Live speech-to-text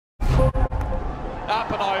Up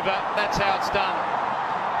and over, that's how it's done.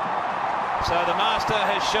 So the master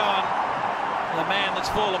has shown the man that's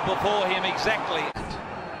fallen before him exactly.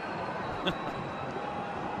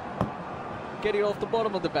 Getting off the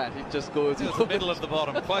bottom of the bat, it just goes to the middle of the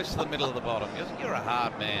bottom, close to the middle of the bottom. You're a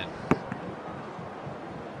hard man.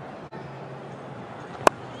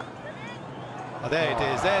 Oh, there it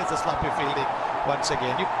is. There's the sloppy fielding once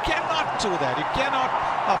again. You cannot do that. You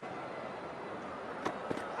cannot.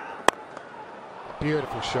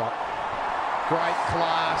 Beautiful shot. Great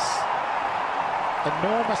class.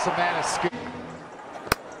 Enormous amount of skill.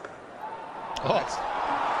 Oh,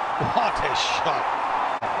 what a shot.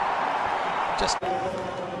 Just.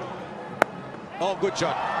 Oh, good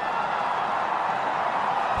shot.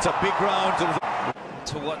 It's a big round.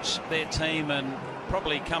 To watch their team and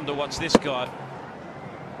probably come to watch this guy.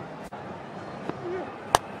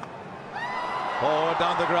 Oh,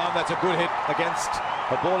 down the ground. That's a good hit against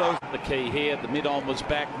a bowler. The key here, the mid-on was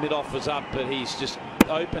back, mid-off was up, but he's just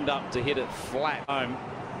opened up to hit it flat home.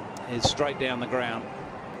 Is straight down the ground.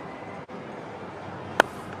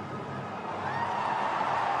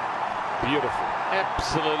 Beautiful,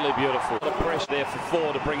 absolutely beautiful. A lot of pressure there for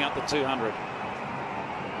 4 to bring up the 200.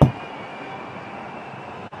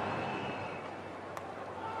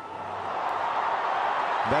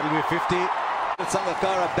 That'll be 50.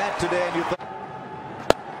 Sangakkara bat today, and you thought.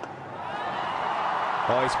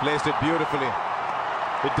 Oh, he's placed it beautifully.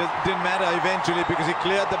 It didn't matter eventually because he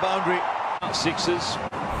cleared the boundary. Sixes.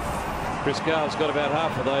 Chris Gale's got about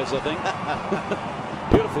half of those, I think.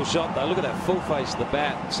 Beautiful shot, though. Look at that full face of the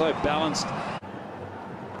bat. So balanced.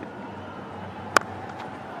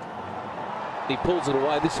 He pulls it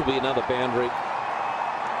away. This will be another boundary.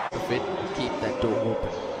 Keep that door open.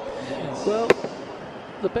 Well,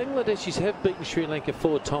 the Bangladeshis have beaten Sri Lanka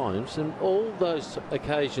 4 times, and all those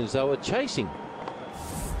occasions they were chasing.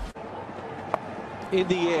 In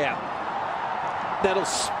the air. That'll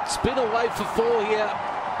spin away for 4 here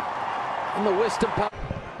in the western part.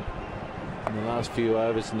 In the last few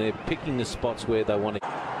overs, and they're picking the spots where they want it.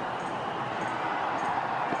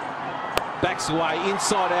 Backs away,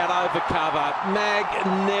 inside out over cover.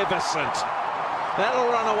 Magnificent. That'll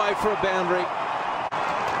run away for a boundary.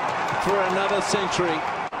 For another century.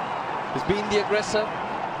 He's been the aggressor.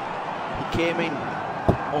 He came in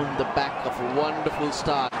on the back of a wonderful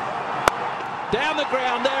start. Down the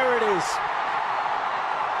ground, there it is.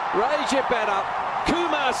 Raise your bat up.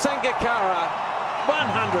 Kumar Sangakkara,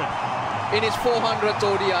 100. In his 400th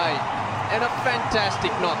ODI. And a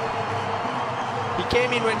fantastic knock. He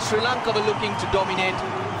came in when Sri Lanka were looking to dominate.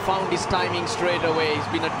 Found his timing straight away. He's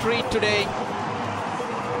been a treat today.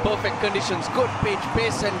 Perfect conditions, good pitch,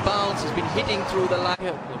 pace and bounce. He's been hitting through the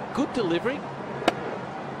line. Good delivery.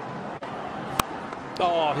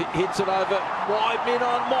 Oh, he hits it over wide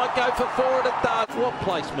mid-on. Might go for 4 at a dart. What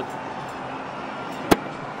placement?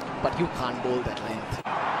 But you can't bowl that length.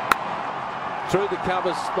 Through the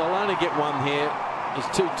covers, they'll only get one here. He's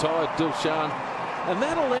too tired, Dilshan. And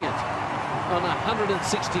that'll end on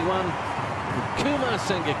 161. Kumar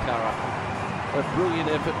Sangakkara. A brilliant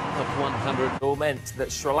effort of 100. All meant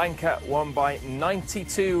that Sri Lanka won by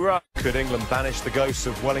 92 runs. Could England banish the ghosts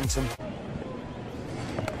of Wellington?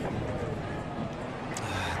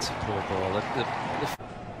 It's a poor ball.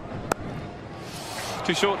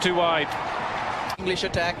 Too short, too wide. English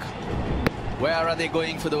attack. Where are they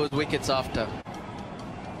going for those wickets after?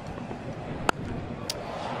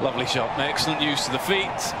 Lovely shot. Excellent use of the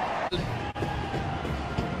feet.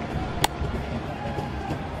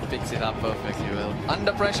 Picks it up perfectly well.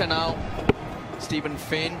 Under pressure now. Stephen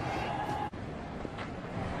Finn.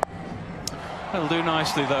 That'll do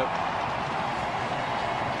nicely though.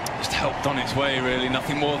 Just helped on its way really,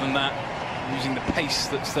 nothing more than that. Using the pace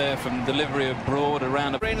that's there from delivery of broad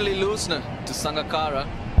around. Friendly loosener to Sangakkara.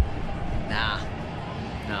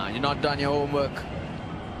 Nah, you're not done your homework.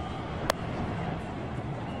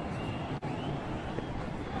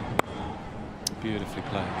 Beautifully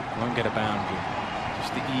played. Won't get a boundary.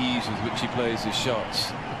 Just the ease with which he plays his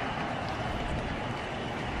shots.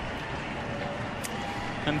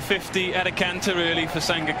 And 50 at a canter really for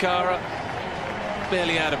Sangakkara.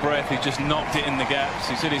 Barely out of breath, he just knocked it in the gaps.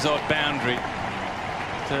 He's hit his odd boundary.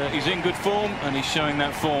 He's in good form and he's showing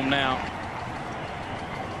that form now.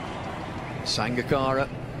 Sangakkara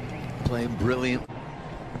playing brilliant.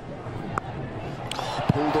 Oh,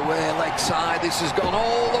 pulled away leg side. This has gone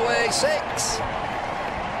all the way. 6.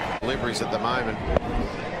 Deliveries at the moment.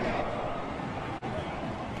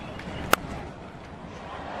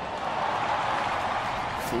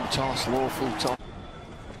 Full toss, low full toss.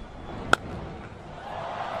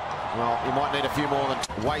 Well, you might need a few more than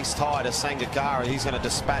waist high to Sangakkara. He's going to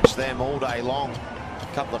dispatch them all day long.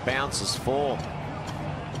 Couple of bounces for.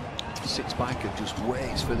 Sits back and just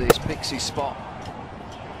waits for this pixie spot.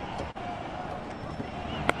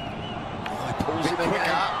 Oh, he pulls him Quicker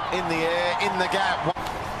again. in the air, in the gap.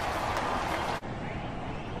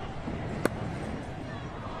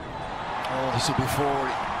 Oh, this is before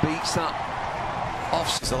it beats that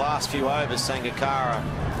off. The last few overs, Sangakkara.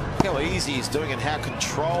 Look how easy he's doing and how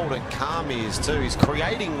controlled and calm he is too. He's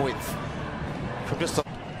creating width from just a...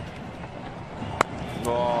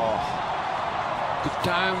 Oh. Good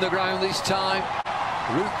down the ground this time.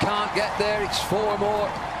 Root can't get there. It's 4 more.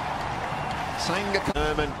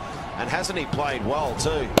 Sangakkara. And hasn't he played well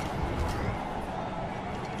too?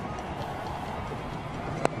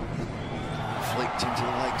 Flicked into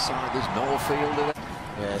the leg side. There's no field of it.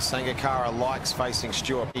 Yeah, Sangakkara likes facing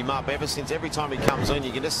Stewart. Him up every time he comes in,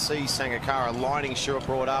 you can just see Sangakkara lining Stewart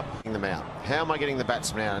Broad up, getting them out. How am I getting the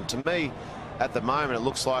batsman out? And to me, at the moment, it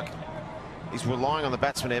looks like he's relying on the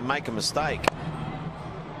batsman to make a mistake.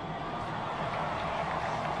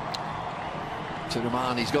 To the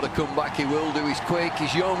man, he's got to come back. He will do. He's quick.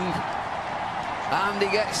 He's young, and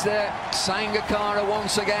he gets there. Sangakkara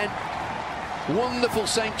once again. Wonderful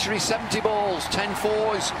century. 70 balls, 10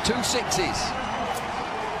 fours, 2 sixes.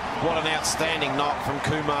 What an outstanding knock from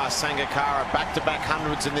Kumar Sangakkara. Back-to-back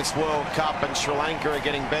hundreds in this World Cup, and Sri Lanka are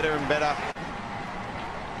getting better and better.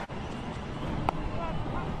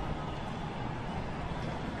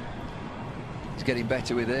 He's getting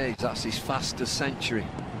better with age. That's his fastest century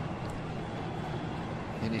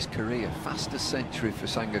in his career. Fastest century for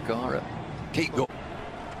Sangakkara. Keep going.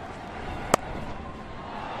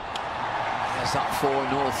 There's that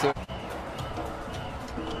 4-0 third.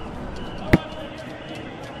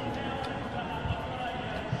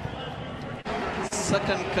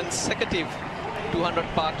 Second consecutive 200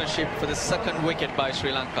 partnership for the second wicket by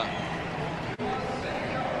Sri Lanka.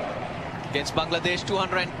 Against Bangladesh,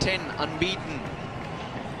 210 unbeaten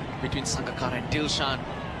between Sangakkara and Dilshan.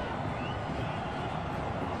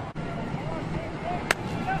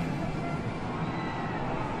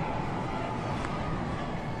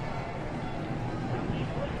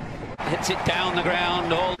 Hits it down the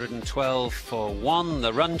ground. 112 for 1,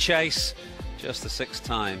 the run chase. Just the 6th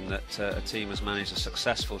time that a team has managed a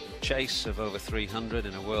successful chase of over 300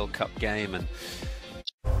 in a World Cup game. And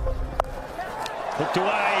hooked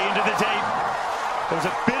away into the deep. There was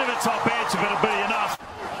a bit of a top edge, but it'll be enough.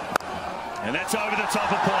 And that's over the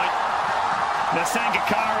top of point. Now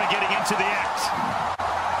Sangakkara getting into the act.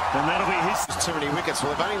 And that'll be his. Too many wickets.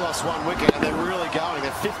 Well, they've only lost 1 wicket, and they're really going.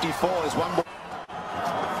 They're 54. There's 1 ball.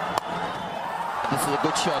 This is a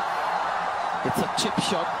good shot. It's a chip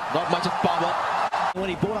shot, not much of power. When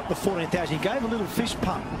he brought up the 14,000, he gave a little fist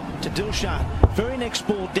pump to Dilshan. Very next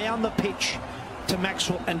ball down the pitch to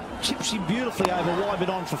Maxwell and chips him beautifully over wide, but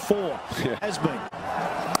on for 4. Yeah. Has been.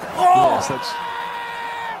 Oh! Yes, that's...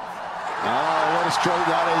 Oh, what a stroke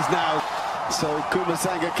that is now. So Kumar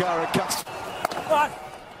Sangakkara cuts.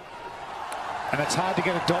 And it's hard to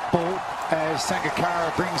get a dot ball as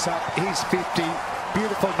Sangakkara brings up his 50.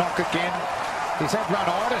 Beautiful knock again. He's had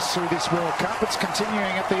run-itis through this World Cup. It's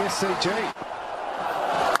continuing at the SCG.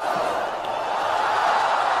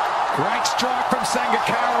 Great strike from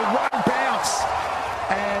Sangakkara. 1 bounce.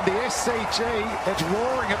 And the SCG, it's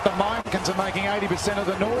roaring at the moment. Are making 80% of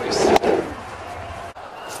the noise.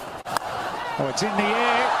 Oh, it's in the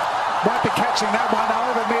air. Won't be catching that one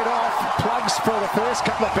over mid-off. Plugs for the first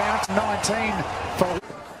couple of bounce. 19 for...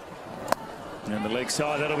 And the leg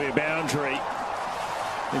side, that'll be a boundary.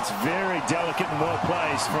 It's very delicate and well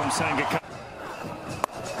placed from Sangakkara.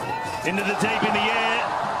 Into the deep in the air.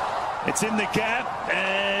 It's in the gap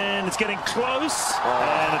and it's getting close.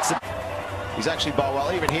 And it's He's actually bowled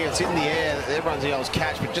well. Even here, it's in the air. Everyone's yells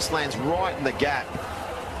catch, but it just lands right in the gap.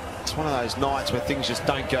 It's one of those nights where things just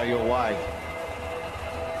don't go your way.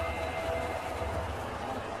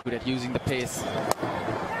 Good at using the pace.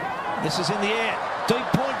 This is in the air. Deep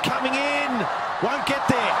point coming in. Won't get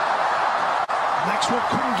there. Maxwell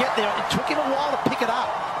couldn't get there. It took him a while to pick it up.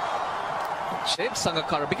 Shaped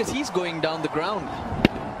Sangakkara because he's going down the ground.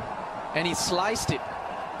 And he sliced it.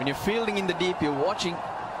 When you're fielding in the deep, you're watching.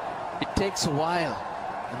 It takes a while.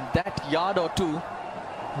 And that yard or 2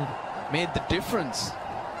 made the difference.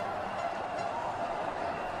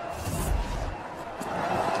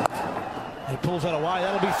 He pulls that away.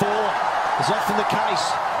 That'll be 4. It's often the case.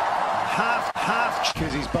 Half.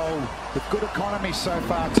 Because he's bowled with good economy so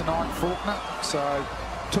far tonight, Faulkner. So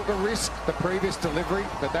took a risk the previous delivery,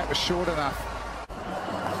 but that was short enough.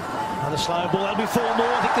 Another slow ball. That'll be 4 more.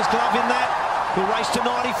 I think there's glove in that. He'll race to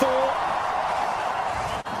 94.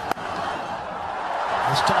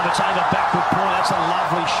 This time it's over backward point. That's a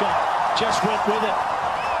lovely shot. Just went with it.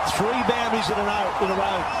 3 boundaries in a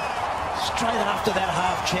row. Straight after that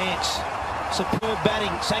half chance. Superb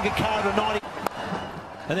batting. Sangakkara to 90.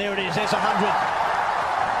 And there it is. There's 100.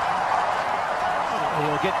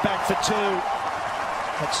 He'll get back for 2.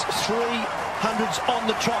 That's 300s on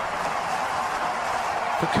the trot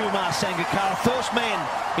for Kumar Sangakkara. First man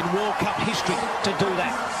in World Cup history to do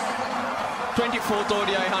that. 24th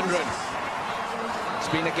ODI 100. It's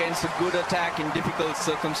been against a good attack in difficult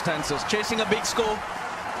circumstances. Chasing a big score.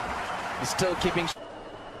 He's still keeping.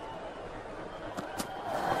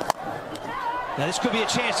 Now this could be a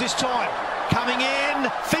chance this time. Coming in.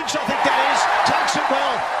 Finch, I think that is. Takes it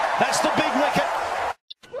well. That's the big wicket.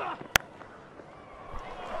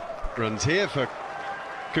 Runs here for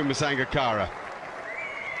Kumar Sangakkara.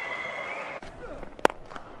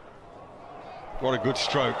 What a good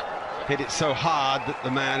stroke. Hit it so hard that the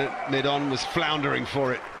man at mid-on was floundering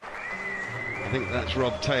for it. I think that's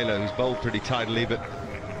Rob Taylor, who's bowled pretty tidily, but...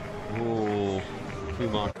 Oh,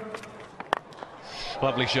 Kumar.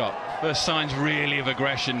 Lovely shot. First signs really of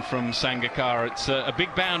aggression from Sangakkara. It's a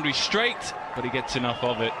big boundary straight, but he gets enough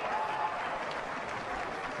of it.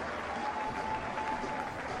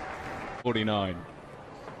 49.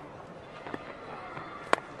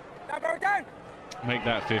 Make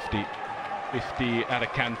that 50. 50 at a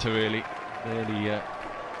canter, really. Really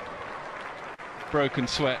broken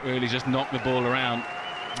sweat, really just knocked the ball around.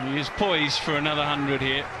 He is poised for another 100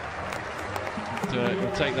 here.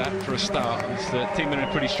 He'll take that for a start. His team in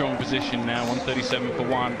a pretty strong position now, 137 for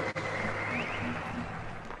 1.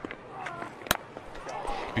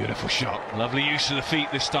 Beautiful shot. Lovely use of the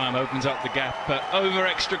feet this time, opens up the gap, but over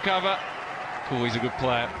extra cover. Always a good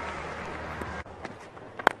player.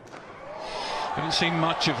 Haven't seen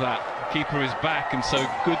much of that. Keeper is back, and so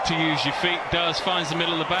good to use your feet. Does, finds the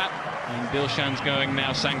middle of the bat, and Dilshan's going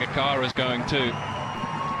now. Sangakkara's going too.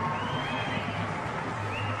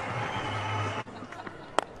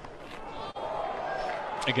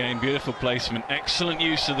 Again, beautiful placement, excellent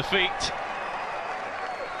use of the feet.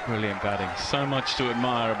 Brilliant batting. So much to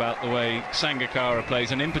admire about the way Sangakkara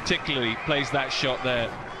plays, and in particular plays that shot there.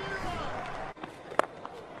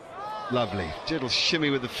 Lovely. Gentle shimmy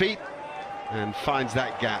with the feet and finds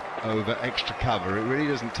that gap over extra cover. It really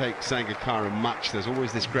doesn't take Sangakkara much. There's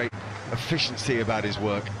always this great efficiency about his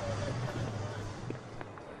work.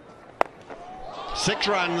 6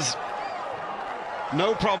 runs.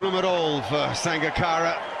 No problem at all for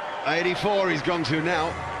Sangakkara. 84 he's gone to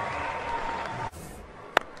now.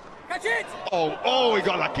 Catch it! Oh, he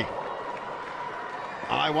got lucky.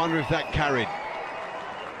 I wonder if that carried.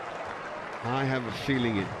 I have a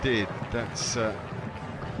feeling it did. That's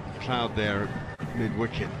cloud there at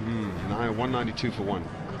mid-wicket. 192 for 1.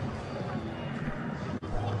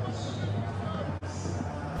 I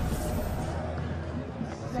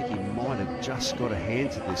think he might have just got a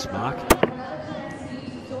hand to this, Mark.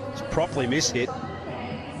 It's properly mishit.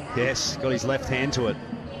 Yes, got his left hand to it.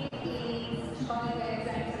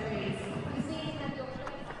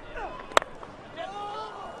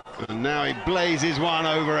 And now he blazes one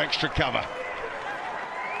over extra cover.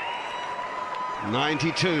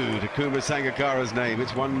 92 to Kumar Sangakkara's name.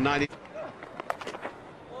 It's 190.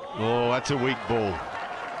 Oh, that's a weak ball.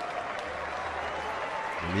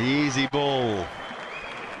 An easy ball.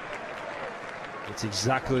 It's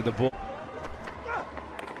exactly the ball.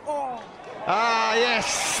 Ah,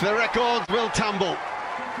 yes, the records will tumble.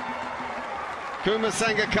 Kumar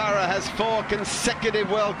Sangakkara has 4 consecutive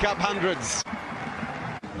World Cup hundreds.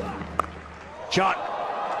 Shot.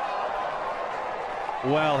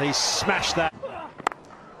 Well, he smashed that.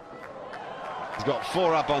 He's got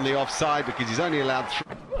 4 up on the offside because he's only allowed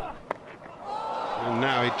 3. And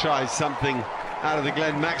now he tries something out of the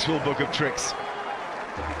Glenn Maxwell book of tricks.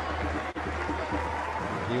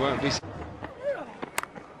 He won't be...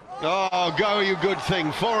 Oh, go you good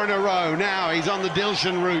thing. 4 in a row. Now he's on the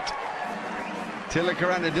Dilshan route.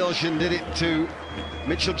 Tilakarana Dilshan did it to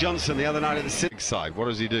Mitchell Johnson the other night at the Civic side. What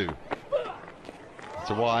does he do? It's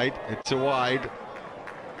a wide. It's a wide.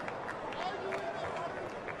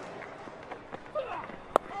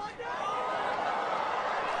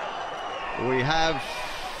 We have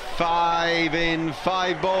 5 in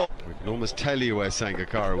 5 ball. We can almost tell you where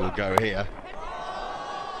Sangakkara will go here.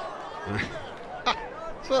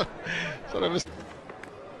 Sort of a...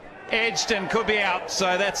 Edged and could be out,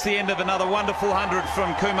 so that's the end of another wonderful 100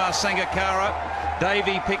 from Kumar Sangakkara.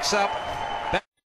 Davey picks up